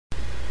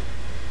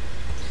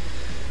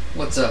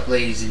What's up,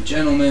 ladies and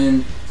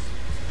gentlemen?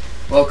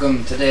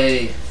 Welcome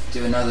today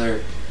to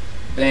another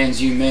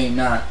Bands You May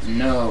Not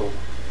Know.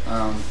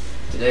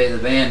 Today the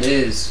band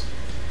is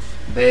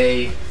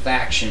Bay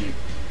Faction.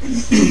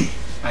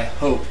 I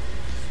hope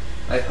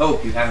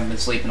you haven't been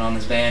sleeping on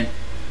this band.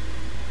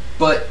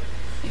 But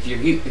if you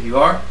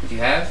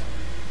have,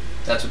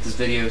 that's what this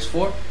video is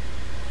for.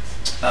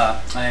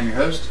 I am your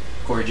host,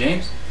 Corey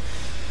James.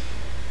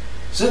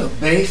 So,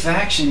 Bay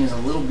Faction is a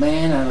little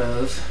band out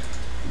of,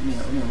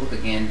 let me look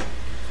again,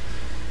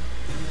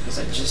 because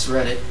I just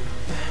read it,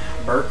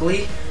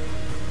 Berkeley,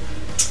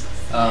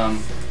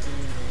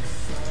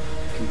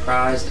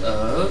 comprised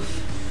of,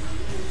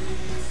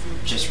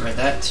 just read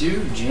that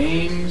too,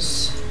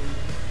 James,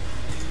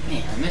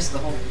 man, I missed the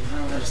whole,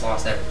 I just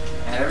lost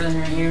everything. I had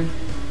everything right here,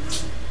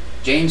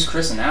 James,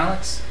 Chris, and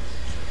Alex.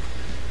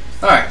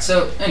 Alright,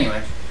 so,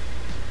 anyway,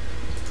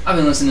 I've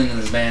been listening to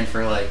this band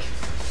for like,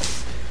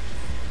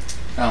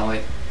 oh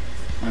wait,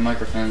 my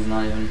microphone's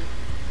not even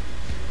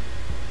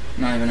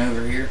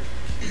over here.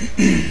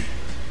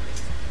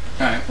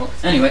 Alright, well,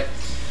 anyway,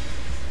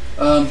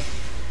 I've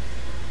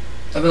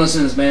been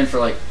listening to this band for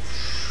like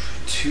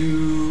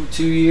two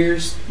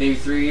years, maybe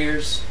 3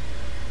 years,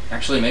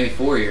 actually maybe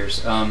 4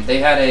 years. They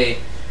had an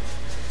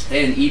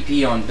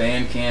EP on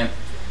Bandcamp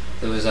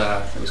that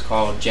was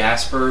called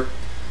Jasper,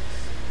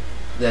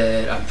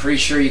 that I'm pretty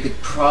sure you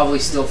could probably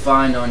still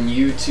find on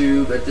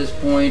YouTube at this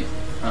point.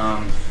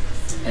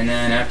 And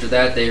then after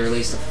that, they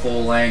released a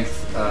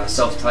full-length,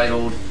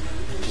 self-titled,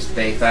 just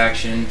Bay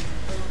Faction,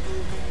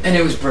 and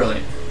it was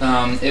brilliant.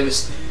 It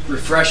was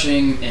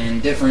refreshing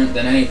and different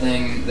than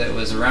anything that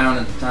was around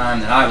at the time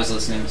that I was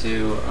listening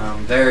to.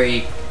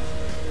 Very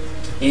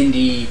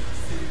indie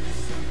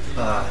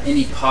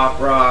pop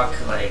rock,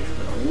 like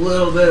with a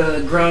little bit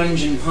of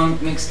grunge and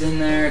punk mixed in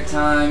there at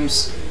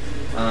times.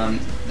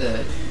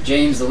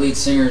 James, the lead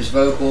singer's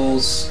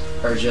vocals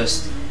are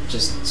just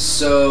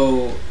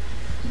so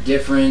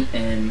different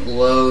and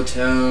low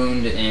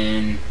toned,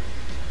 and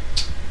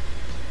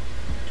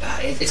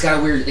it's got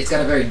a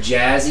very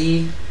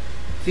jazzy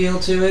feel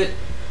to it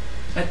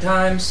at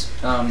times.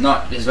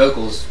 Not his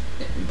vocals,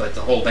 but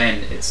the whole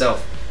band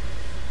itself.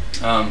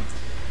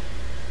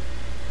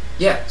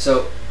 Yeah.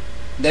 So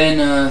then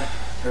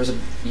there was a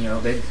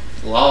big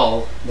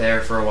lull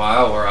there for a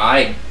while where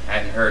I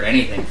hadn't heard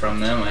anything from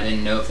them. I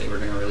didn't know if they were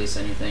going to release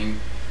anything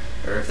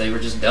or if they were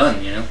just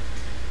done.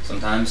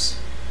 Sometimes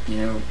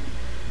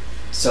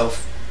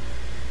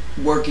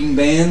self-working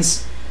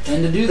bands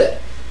tend to do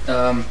that.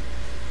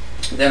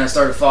 Then I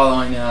started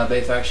following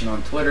Bay Faction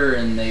on Twitter,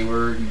 and they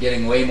were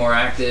getting way more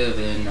active,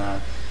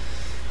 and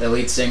the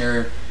lead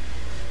singer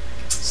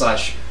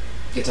slash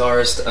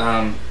guitarist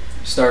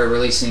started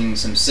releasing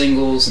some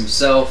singles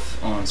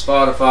himself on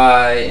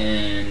Spotify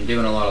and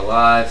doing a lot of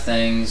live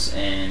things.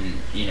 And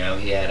he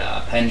had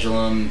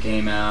Pendulum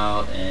came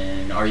out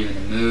and Are You in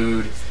the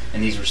Mood,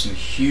 and these were some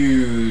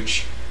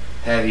huge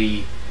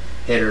heavy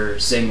hitter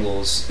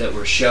singles that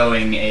were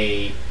showing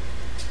a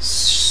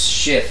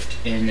shift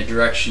in the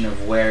direction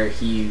of where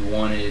he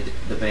wanted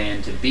the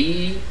band to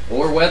be,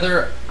 or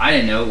whether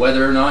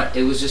or not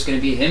it was just going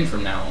to be him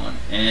from now on.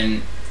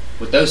 And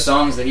with those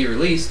songs that he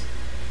released,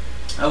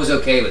 I was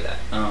okay with that.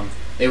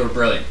 They were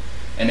brilliant,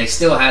 and they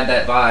still had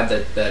that vibe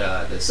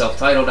that the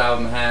self-titled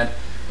album had,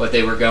 but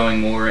they were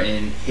going more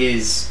in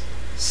his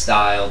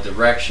style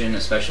direction,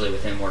 especially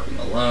with him working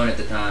alone at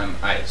the time.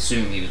 I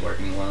assume he was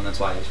working alone, that's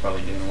why he was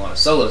probably doing a lot of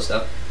solo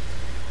stuff.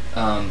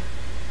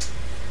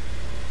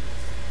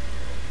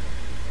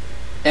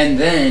 And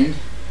then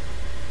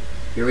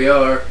here we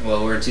are.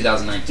 Well, we're in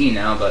 2019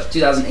 now, but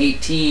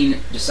 2018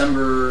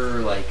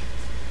 December, like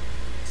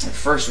the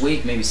first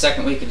week, maybe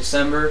second week of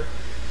December,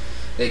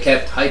 they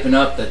kept hyping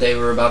up that they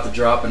were about to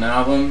drop an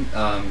album.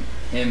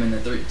 Him and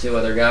the two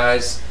other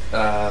guys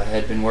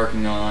had been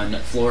working on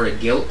Florida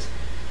Guilt,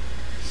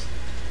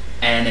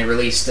 and they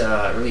released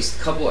a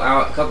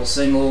couple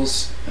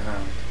singles. Let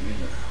me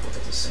look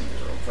at the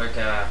singles real quick.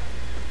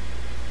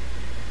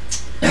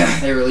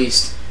 They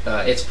released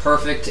It's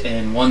Perfect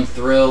and One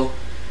Thrill,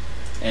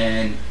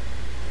 and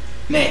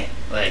man,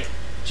 like,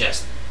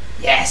 just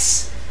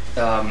yes.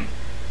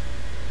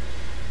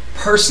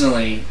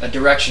 Personally, a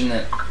direction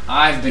that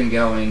I've been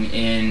going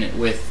in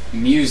with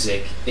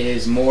music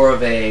is more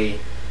of a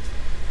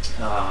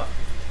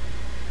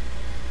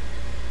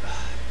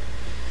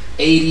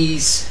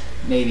 80s,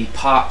 maybe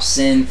pop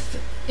synth,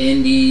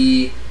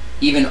 indie,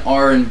 even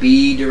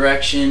R&B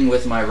direction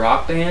with my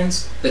rock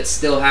bands, that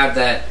still have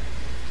that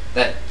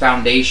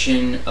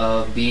foundation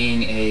of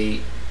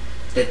being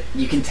that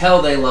you can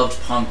tell they loved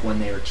punk when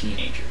they were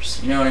teenagers.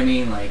 You know what I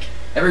mean? Like,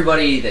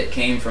 everybody that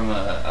came from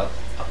a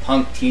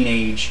punk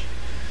teenage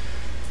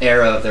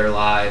era of their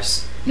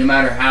lives, no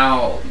matter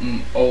how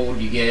old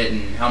you get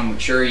and how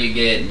mature you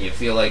get, and you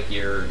feel like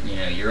you're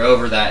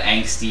over that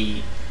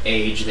angsty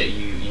age that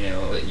you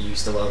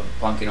used to love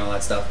punk and all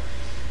that stuff,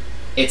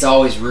 it's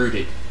always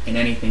rooted in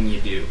anything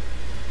you do.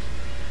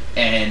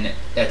 And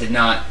that did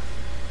not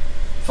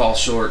fall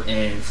short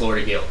in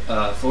Florida Guilt.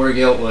 Florida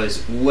Guilt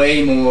was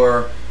way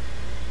more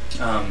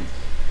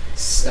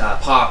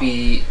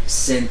poppy,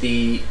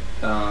 synthy,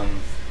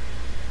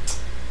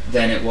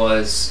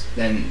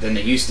 than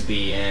they used to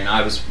be, and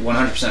I was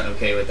 100%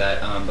 okay with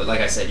that. But like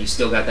I said, you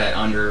still got that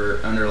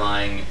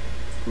underlying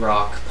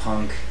rock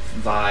punk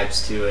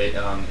vibes to it.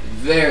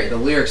 The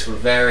lyrics were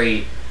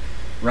very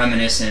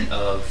reminiscent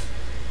of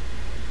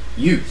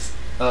youth,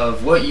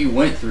 of what you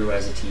went through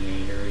as a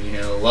teenager. You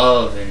know,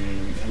 love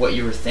and what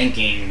you were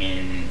thinking,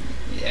 and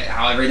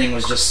how everything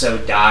was just so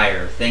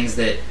dire. Things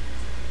that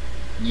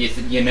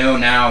you know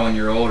now when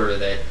you're older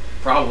that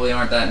probably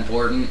aren't that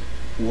important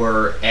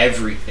were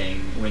everything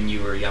when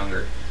you were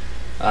younger.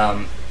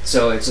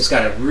 So it's just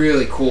got a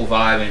really cool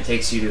vibe, and it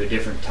takes you to a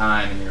different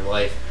time in your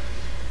life.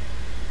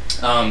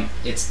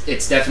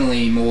 It's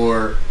definitely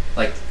more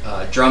like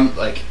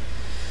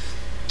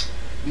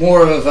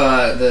more of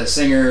the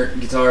singer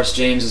guitarist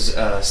James's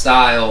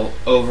style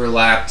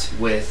overlapped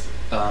with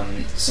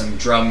some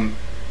drum.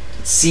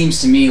 It seems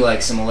to me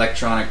like some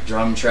electronic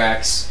drum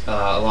tracks,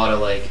 a lot of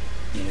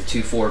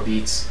 2/4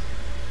 beats,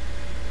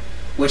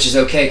 which is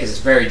okay because it's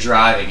very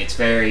driving. It's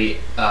very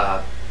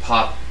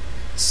pop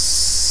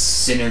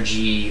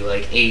synergy,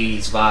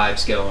 80s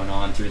vibes going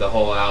on through the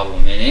whole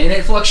album, and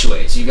it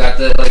fluctuates. You got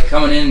the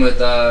coming in with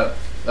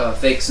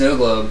Fake Snow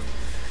Globe.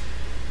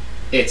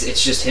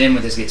 It's just him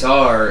with his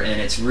guitar, and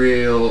it's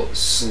real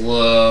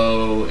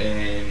slow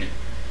and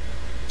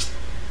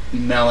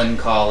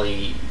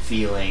melancholy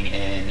feeling,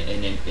 and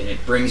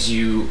it brings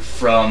you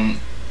from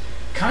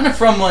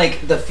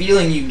the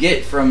feeling you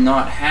get from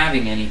not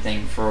having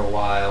anything for a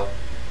while.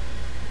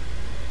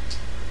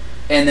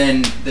 And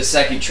then the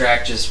second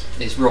track just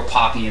is real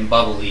poppy and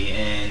bubbly,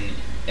 and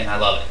I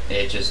love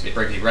it. It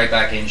brings you right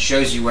back in,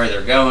 shows you where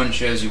they're going,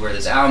 shows you where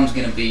this album's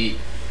gonna be.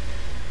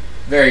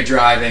 Very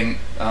driving.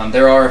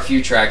 There are a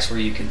few tracks where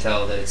you can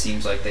tell that it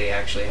seems like they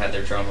actually had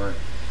their drummer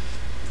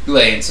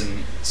laying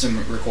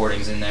some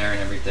recordings in there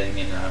and everything.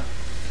 And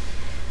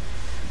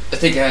I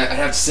think I'd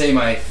have to say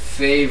my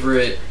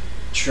favorite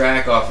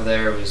track off of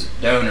there was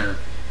Donor,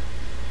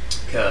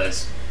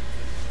 because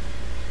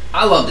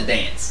I love to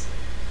dance.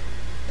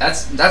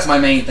 That's my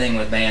main thing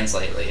with bands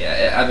lately.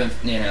 I've been,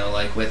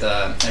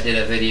 I did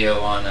a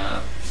video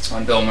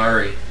on Bill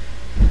Murray.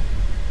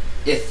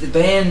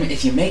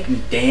 If you make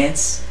me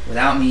dance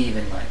without me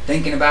even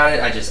thinking about it,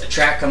 a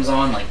track comes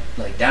on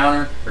like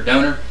Downer or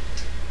Donor,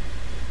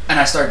 and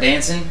I start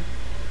dancing,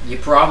 you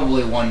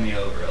probably won me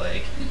over.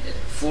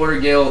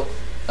 Florida Guilt,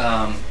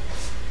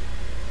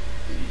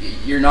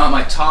 you're not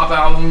my top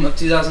album of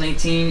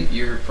 2018.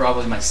 You're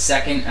probably my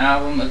second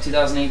album of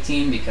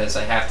 2018, because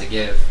I have to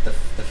give the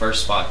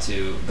first spot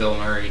to Bill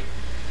Murray.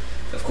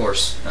 Of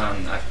course,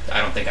 I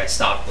don't think I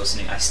stopped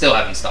listening. I still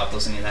haven't stopped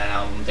listening to that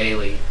album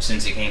daily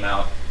since it came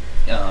out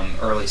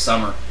early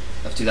summer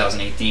of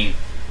 2018.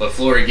 But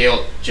Florida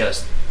Guilt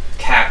just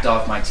capped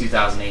off my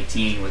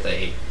 2018 with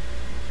a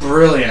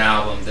brilliant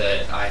album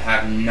that I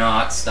have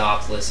not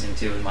stopped listening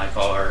to in my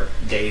car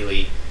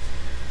daily.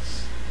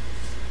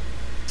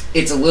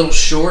 It's a little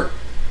short,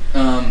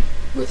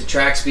 with the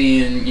tracks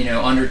being,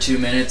 under 2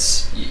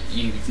 minutes.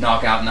 You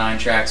knock out 9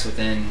 tracks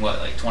within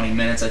 20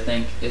 minutes, I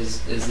think,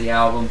 is the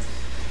album,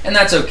 and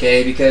that's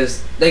okay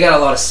because they got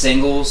a lot of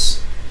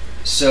singles,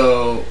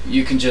 so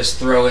you can just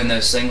throw in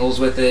those singles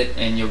with it,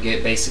 and you'll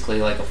get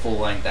basically a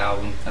full-length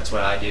album. That's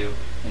what I do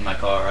in my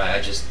car.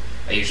 I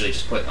usually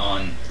just put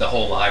on the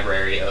whole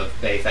library of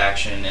Bay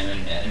Faction,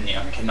 and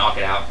I can knock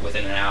it out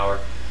within an hour.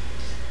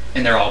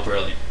 And they're all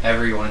brilliant.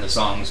 Every one of the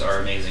songs are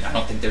amazing. I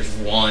don't think there's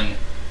one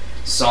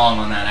song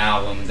on that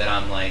album that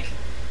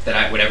that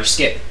I would ever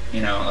skip.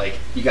 You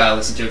gotta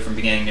listen to it from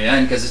beginning to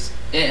end,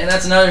 and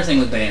that's another thing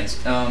with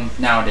bands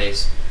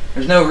nowadays.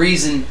 There's no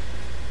reason.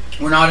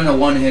 We're not in a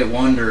one-hit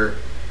wonder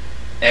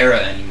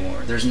era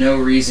anymore. There's no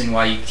reason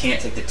why you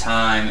can't take the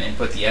time and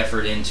put the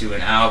effort into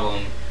an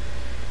album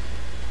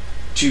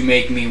to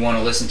make me want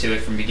to listen to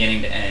it from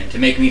beginning to end, to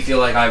make me feel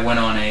like I went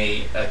on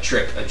a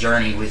trip, a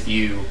journey with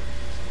you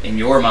in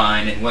your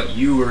mind and what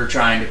you were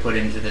trying to put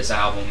into this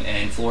album.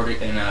 And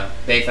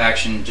Bay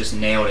Faction just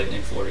nailed it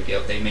in Florida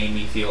Guilt. They made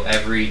me feel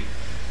every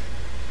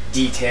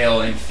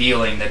detail and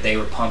feeling that they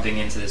were pumping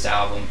into this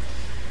album.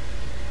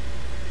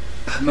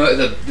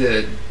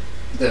 The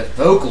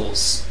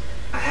vocals,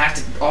 I have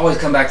to always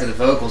come back to the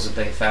vocals of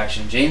Bay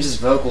Faction. James's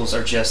vocals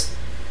are just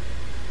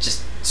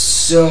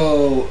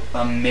so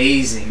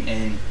amazing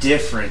and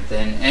different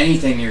than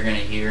anything you're gonna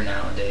hear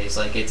nowadays.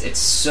 It's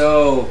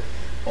so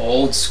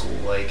old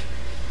school,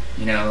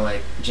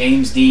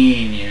 James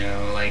Dean,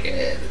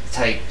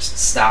 type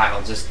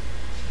style. Just,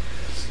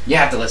 you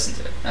have to listen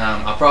to it.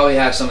 I'll probably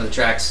have some of the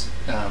tracks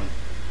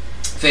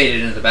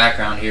faded into the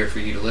background here for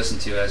you to listen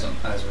to as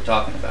we're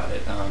talking about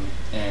it,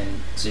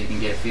 and so you can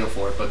get a feel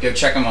for it. But go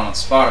check them out on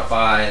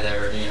Spotify.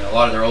 A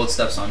lot of their old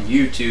stuff's on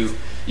YouTube.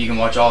 You can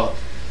watch all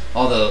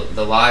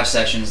the live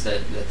sessions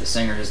that the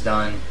singer has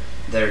done.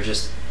 They're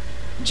just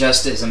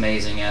as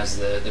amazing as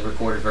the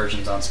recorded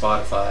versions on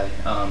Spotify.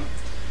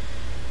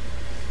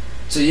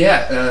 So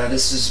yeah,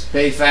 this is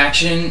Bay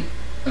Faction,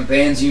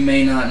 bands you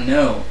may not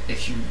know.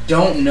 If you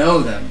don't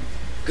know them,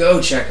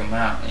 go check them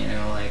out.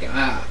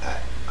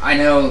 I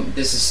know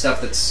this is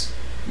stuff that's,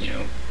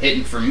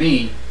 hitting for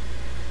me.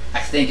 I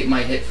think it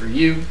might hit for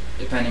you,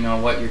 depending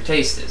on what your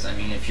taste is. I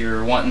mean, if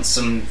you're wanting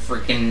some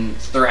freaking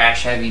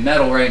thrash heavy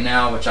metal right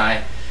now, which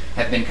I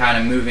have been kind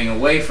of moving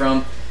away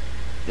from,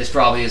 this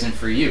probably isn't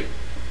for you.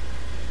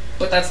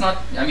 But that's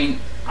not, I mean,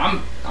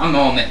 I'm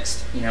all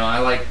mixed. I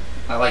like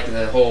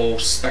the whole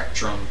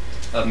spectrum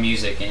of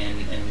music,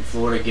 and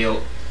Florida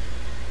Guilt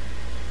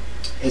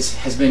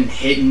has been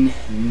hitting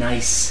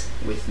nice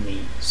with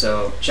me.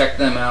 So check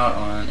them out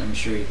on, I'm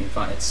sure you can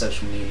find it,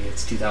 social media.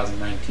 It's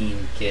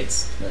 2019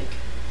 kids, like,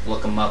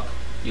 look them up.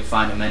 You'll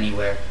find them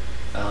anywhere.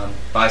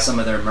 Buy some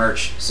of their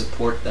merch,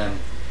 support them,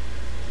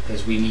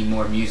 because we need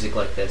more music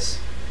like this.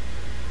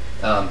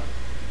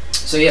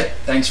 So yeah,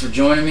 thanks for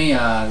joining me.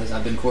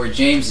 I've been Corey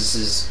James. This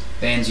is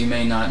Bands You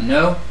May Not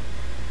Know.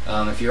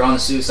 If you're on the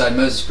Suicide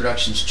Moses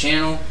Productions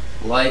channel,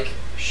 like,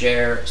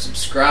 share,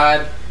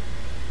 subscribe.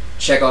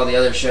 Check all the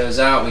other shows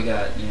out. We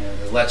got,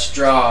 the Let's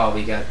Draw.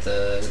 We got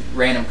the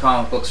Random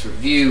Comic Books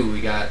Review.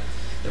 We got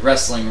the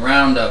Wrestling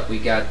Roundup. We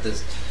got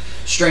the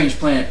Strange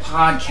Planet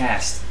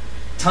podcast.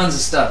 Tons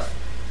of stuff.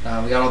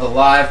 We got all the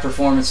live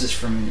performances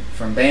from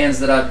bands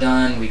that I've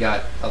done. We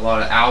got a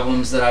lot of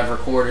albums that I've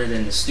recorded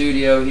in the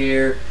studio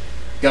here,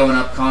 going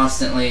up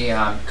constantly.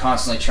 I'm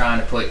constantly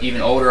trying to put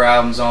even older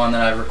albums on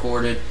that I've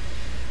recorded.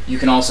 You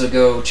can also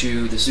go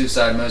to the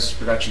Suicide Moses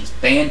Productions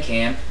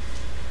Bandcamp,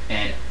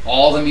 and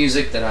all the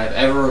music that I've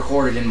ever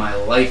recorded in my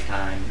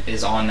lifetime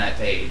is on that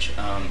page.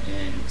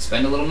 And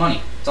spend a little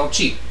money. It's all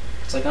cheap.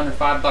 It's like under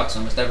 $5,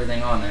 almost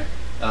everything on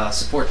there.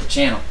 Support the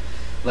channel.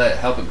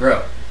 Help it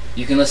grow.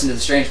 You can listen to the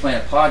Strange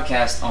Planet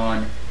podcast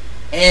on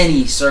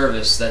any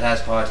service that has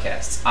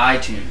podcasts.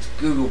 iTunes,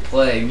 Google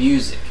Play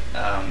Music,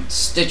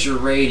 Stitcher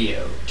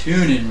Radio,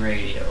 TuneIn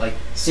Radio, like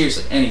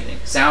seriously anything.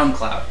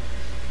 SoundCloud.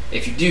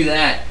 If you do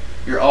that,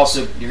 you're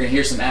going to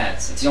hear some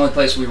ads. It's the only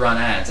place we run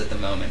ads at the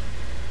moment.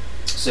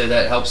 So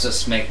that helps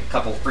us make a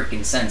couple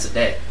freaking cents a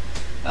day.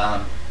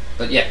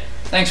 But yeah,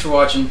 thanks for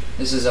watching.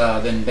 This has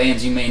been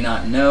Bands You May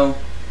Not Know.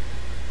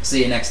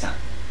 See you next time.